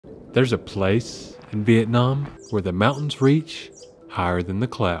There's a place in Vietnam where the mountains reach higher than the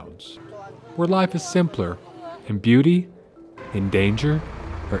clouds, where life is simpler and beauty and danger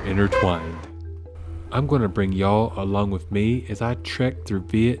are intertwined. I'm going to bring y'all along with me as I trek through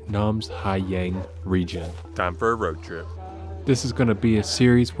Vietnam's Giang region. Time for a road trip. This is going to be a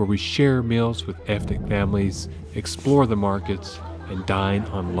series where we share meals with ethnic families, explore the markets, and dine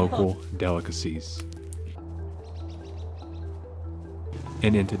on local delicacies.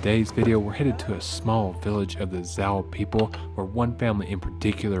 And in today's video, we're headed to a small village of the DAO people where one family in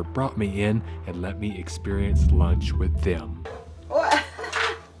particular brought me in and let me experience lunch with them.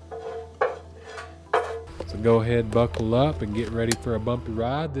 So go ahead, buckle up, and get ready for a bumpy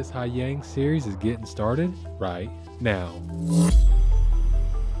ride. This Giang series is getting started right now.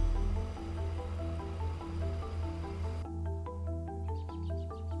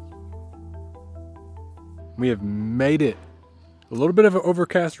 We have made it. A little bit of an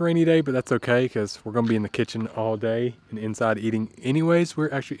overcast rainy day, but that's okay because we're going to be in the kitchen all day and inside eating anyways. We're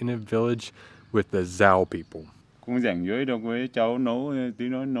actually in a village with the DAO people. Cũng rảnh rỗi được với cháu nấu tí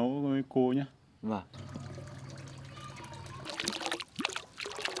nữa nấu với cô nhé. Vâng.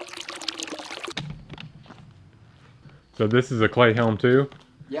 So this is a clay helm too?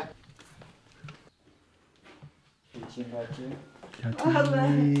 Yeah.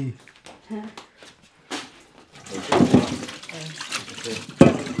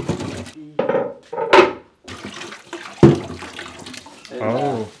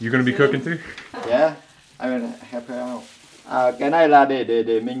 Oh, you're gonna be cooking too? Yeah, I will help her out. Cái này là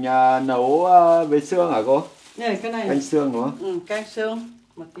để mình nấu với xương hả cô? Này, cái này Canh xương đúng không? Ừ, canh xương.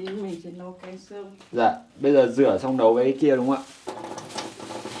 Một tí mình sẽ nấu canh xương. Dạ, bây giờ rửa xong nấu với cái kia đúng không ạ?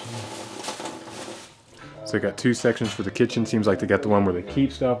 So you got two sections for the kitchen. Seems like they got the one where they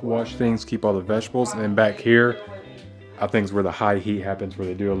keep stuff, wash things, keep all the vegetables. And then back here, I think is where the high heat happens, where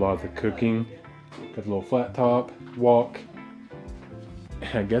they do a lot of the cooking. Got the little flat top, wok.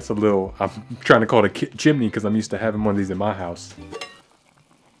 I guess a little, I'm trying to call it a chimney because I'm used to having one of these in my house.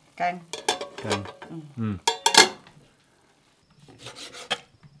 Canh. Canh. Mm.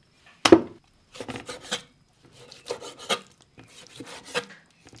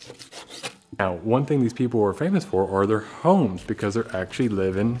 Now, one thing these people are famous for are their homes because they're actually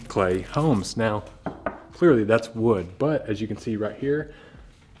live in clay homes. Now, clearly that's wood, but as you can see right here,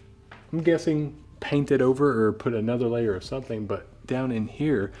 I'm guessing painted over or put another layer of something, but down in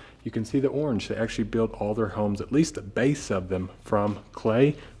here, you can see the orange. They actually built all their homes, at least the base of them, from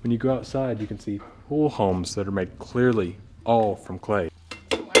clay. When you go outside, you can see whole homes that are made clearly all from clay.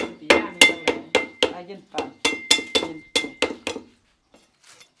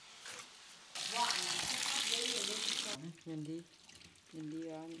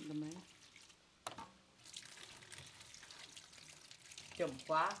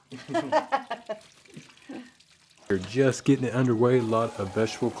 They're just getting it underway. A lot of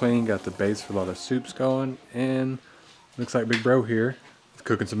vegetable cleaning, got the base for a lot of soups going, and looks like Big Bro here is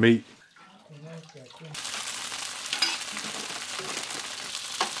cooking some meat.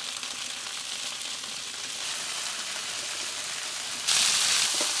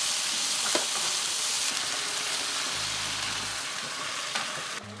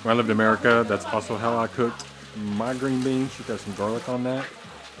 When I lived in America, that's also how I cooked my green beans. You got some garlic on that.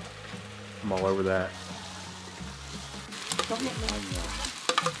 I'm all over that.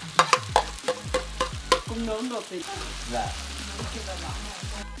 Dạ.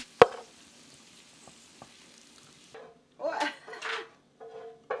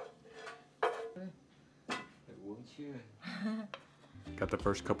 Got the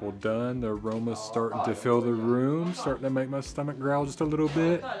first couple done. The aroma's starting to fill the room, starting to make my stomach growl just a little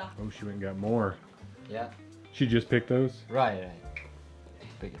bit. Oh, she went and got more. Yeah. She just picked those? Right.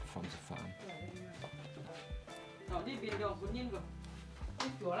 Pick it from the farm. Oh,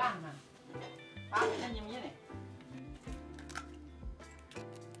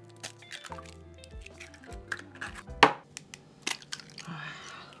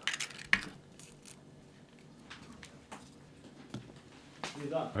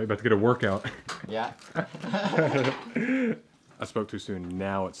 you're about to get a workout. Yeah. I spoke too soon.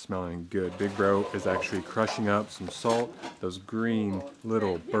 Now it's smelling good. Big Bro is actually crushing up some salt, those green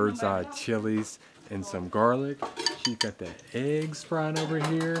little bird's eye chilies, and some garlic. She's got the eggs frying over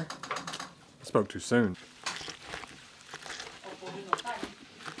here. I spoke too soon.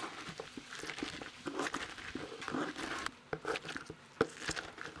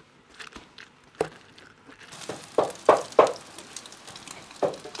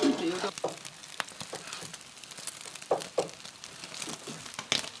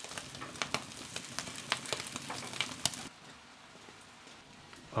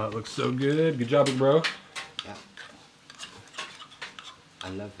 Oh, it looks so good. Good job, big bro. Yeah. I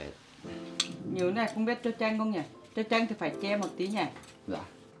love it. Nhiều này không biết cho chanh không nhỉ? Cho chanh thì phải che một tí nhỉ? Dạ.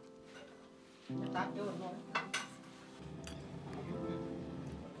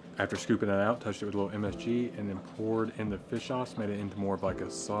 After scooping it out, touched it with a little MSG, and then poured in the fish sauce, made it into more of like a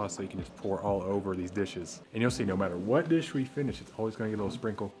sauce so you can just pour all over these dishes. And you'll see no matter what dish we finish, it's always gonna get a little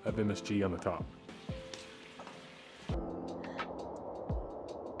sprinkle of MSG on the top.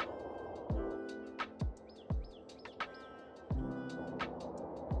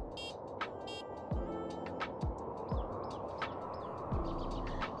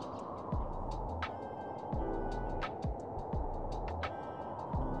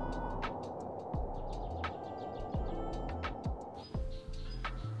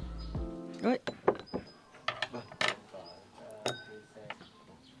 Ôi.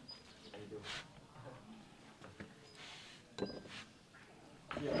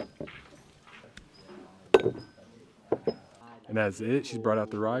 And that's it. She's brought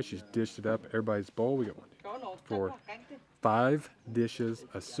out the rice. She's dished it up. Everybody's bowl. We got 4, 5 dishes,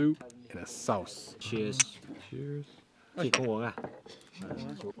 a soup, and a sauce. Cheers. Cheers. Chị không uống à?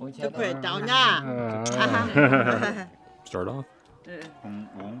 Chúc khỏe cháu nha. Start off.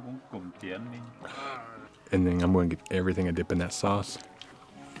 Uống cùng chén đi. And then I'm going to give everything a dip in that sauce.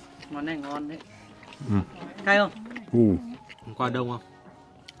 Món này ngon đấy. Cay không? Ooh. Qua đông không?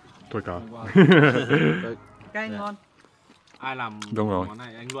 Thôi cả. Cay ngon. Ai làm Đúng rồi. món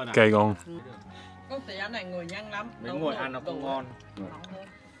này anh luôn à? Cay ngon. Công ty ăn này ngồi nhanh lắm. Mấy ngồi ăn nó cũng ngon.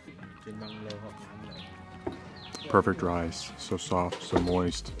 Trên băng lô hoặc ăn này. Perfect rice. So soft, so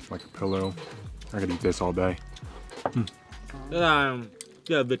moist, like a pillow. I could eat this all day. Tức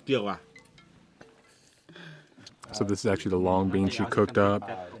là Việt kiều à? So this is actually the long beans she cooked up.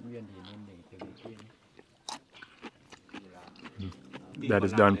 That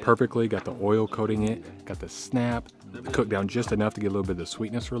is done perfectly. Got the oil coating it, got the snap, cooked down just enough to get a little bit of the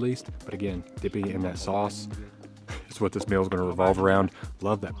sweetness released. But again, dipping it in that sauce is what this meal is going to revolve around.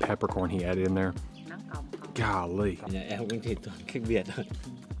 Love that peppercorn he added in there. Golly. Nhà em cũng chỉ toàn khách Việt thôi.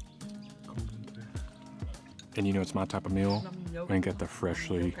 And you know it's my type of meal. I got the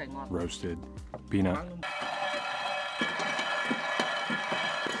freshly roasted peanut.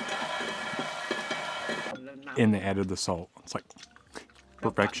 And they added the salt. It's like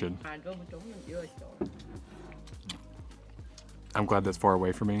perfection. I'm glad that's far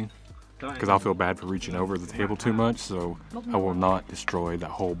away from me because I'll feel bad for reaching over the table too much, so I will not destroy that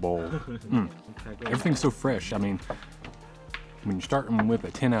whole bowl. Everything's so fresh. I mean, when you're starting with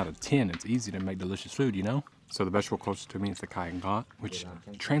a 10 out of 10, it's easy to make delicious food, you know? So the vegetable closest to me is the kai got, which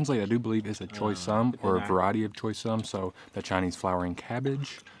translated, I do believe, is a choy sum or a variety of choy sum. So the Chinese flowering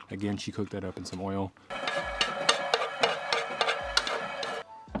cabbage. Again, she cooked that up in some oil.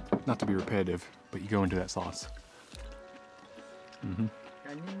 Not to be repetitive, but you go into that sauce.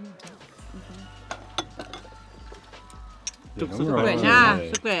 Chúc Yeah, sức right. khỏe Nha,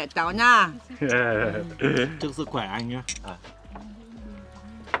 sức khỏe cháu nha. Chúc sức khỏe anh nhá.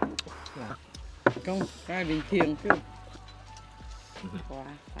 Không, cái bình thường chứ. Quá.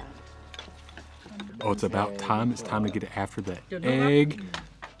 Oh, it's about time. It's time to get it after the egg.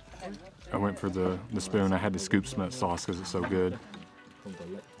 I went for the spoon. I had to scoop some of that sauce because it's so good.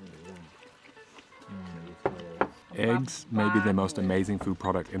 Eggs may be the most amazing food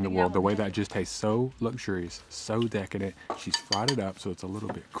product in the world. The way that just tastes so luxurious, so decadent. She's fried it up so it's a little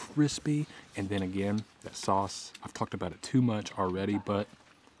bit crispy. And then again, that sauce, I've talked about it too much already, but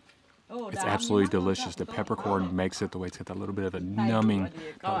it's absolutely delicious. The peppercorn makes it the way it's got that little bit of a numbing,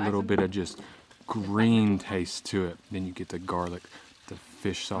 that little bit of just green taste to it. Then you get the garlic, the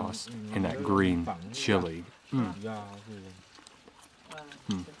fish sauce, and that green chili.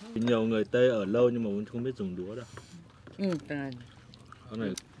 Nhiều người Tây ở lâu nhưng mà không biết dùng đũa đâu. Trời. Con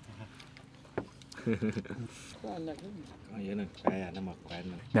này.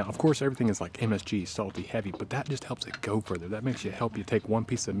 Now, of course, everything is like MSG, salty, heavy, but that just helps it go further. That makes you help you take one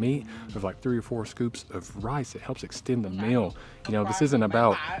piece of meat with like 3 or 4 scoops of rice. It helps extend the meal. You know, this isn't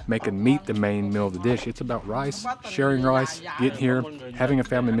about making meat the main meal of the dish. It's about rice, sharing rice, getting here, having a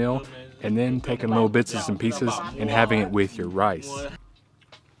family meal, and then taking little bits and pieces and having it with your rice.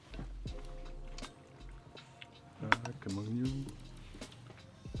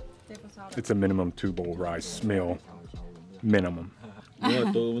 It's a minimum 2-bowl rice meal. Minimum. Nhưng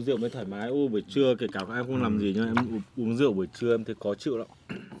mà tôi uống rượu mới thoải mái. Buổi trưa kể cả em không làm gì nhưng em uống rượu buổi trưa em thấy khó chịu lắm.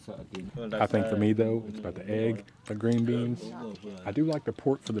 I think for me though, it's about the egg, the green beans. I do like the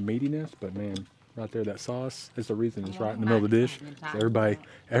pork for the meatiness, but man, right there, that sauce is the reason it's right in the middle of the dish. So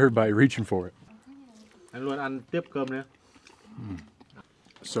everybody reaching for it. Anh luôn ăn tiếp cơm nhé.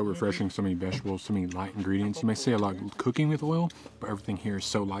 So refreshing, so many vegetables, so many light ingredients. You may say a lot of cooking with oil, but everything here is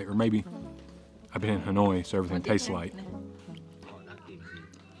so light. Or maybe I've been in Hanoi, so everything tastes light.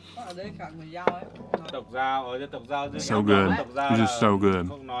 So good. It's just so good.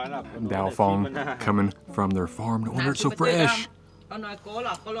 Đào phong coming from their farm. No wonder it's so fresh. The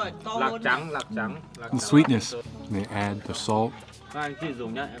sweetness. They add the salt.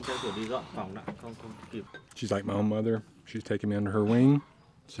 She's like my own mother. She's taking me under her wing.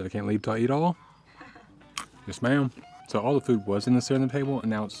 Said I can't leave till I eat all. Yes, ma'am. So all the food was in the center of the table, and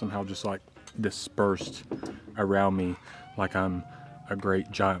now it's somehow just like dispersed around me, like I'm a great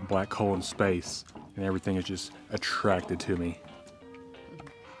giant black hole in space, and everything is just attracted to me.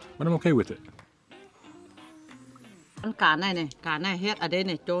 But I'm okay with it. Cả này hết ở đây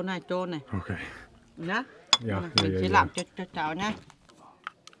này, chỗ này. Okay. Nhá. Yeah, Mình chỉ làm cho cháu nhá.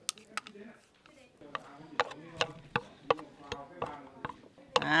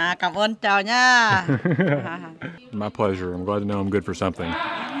 Cảm ơn cháu nhá. My pleasure. I'm glad to know I'm good for something.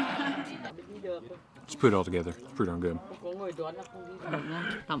 Let's put it all together. It's pretty darn good.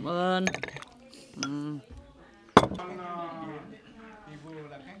 Cảm ơn.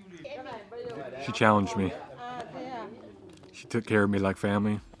 She challenged me. She took care of me like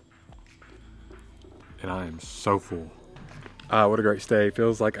family. And I am so full. What a great stay.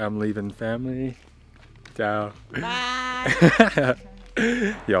 Feels like I'm leaving family. Ciao. Bye.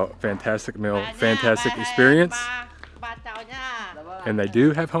 Yo, fantastic meal, fantastic experience. And they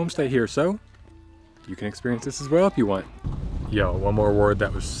do have homestay here, so you can experience this as well if you want. Yo, one more word,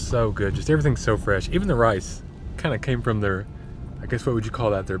 that was so good. Just everything's so fresh. Even the rice kind of came from their, I guess what would you call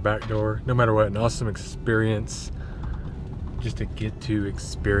that, their back door. No matter what, an awesome experience. Just to get to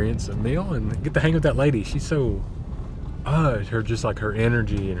experience a meal and get the hang of that lady. She's so, her just like her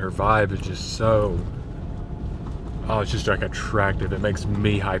energy and her vibe is just so, it's just like attractive. It makes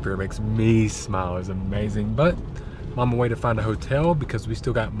me hyper, it makes me smile. It's amazing. But I'm on my way to find a hotel because we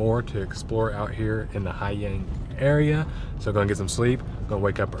still got more to explore out here in the Giang area. So I'm gonna get some sleep, I'm gonna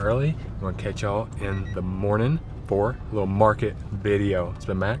wake up early. I'm gonna catch y'all in the morning for a little market video. It's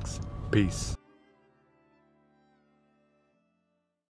been Max, peace.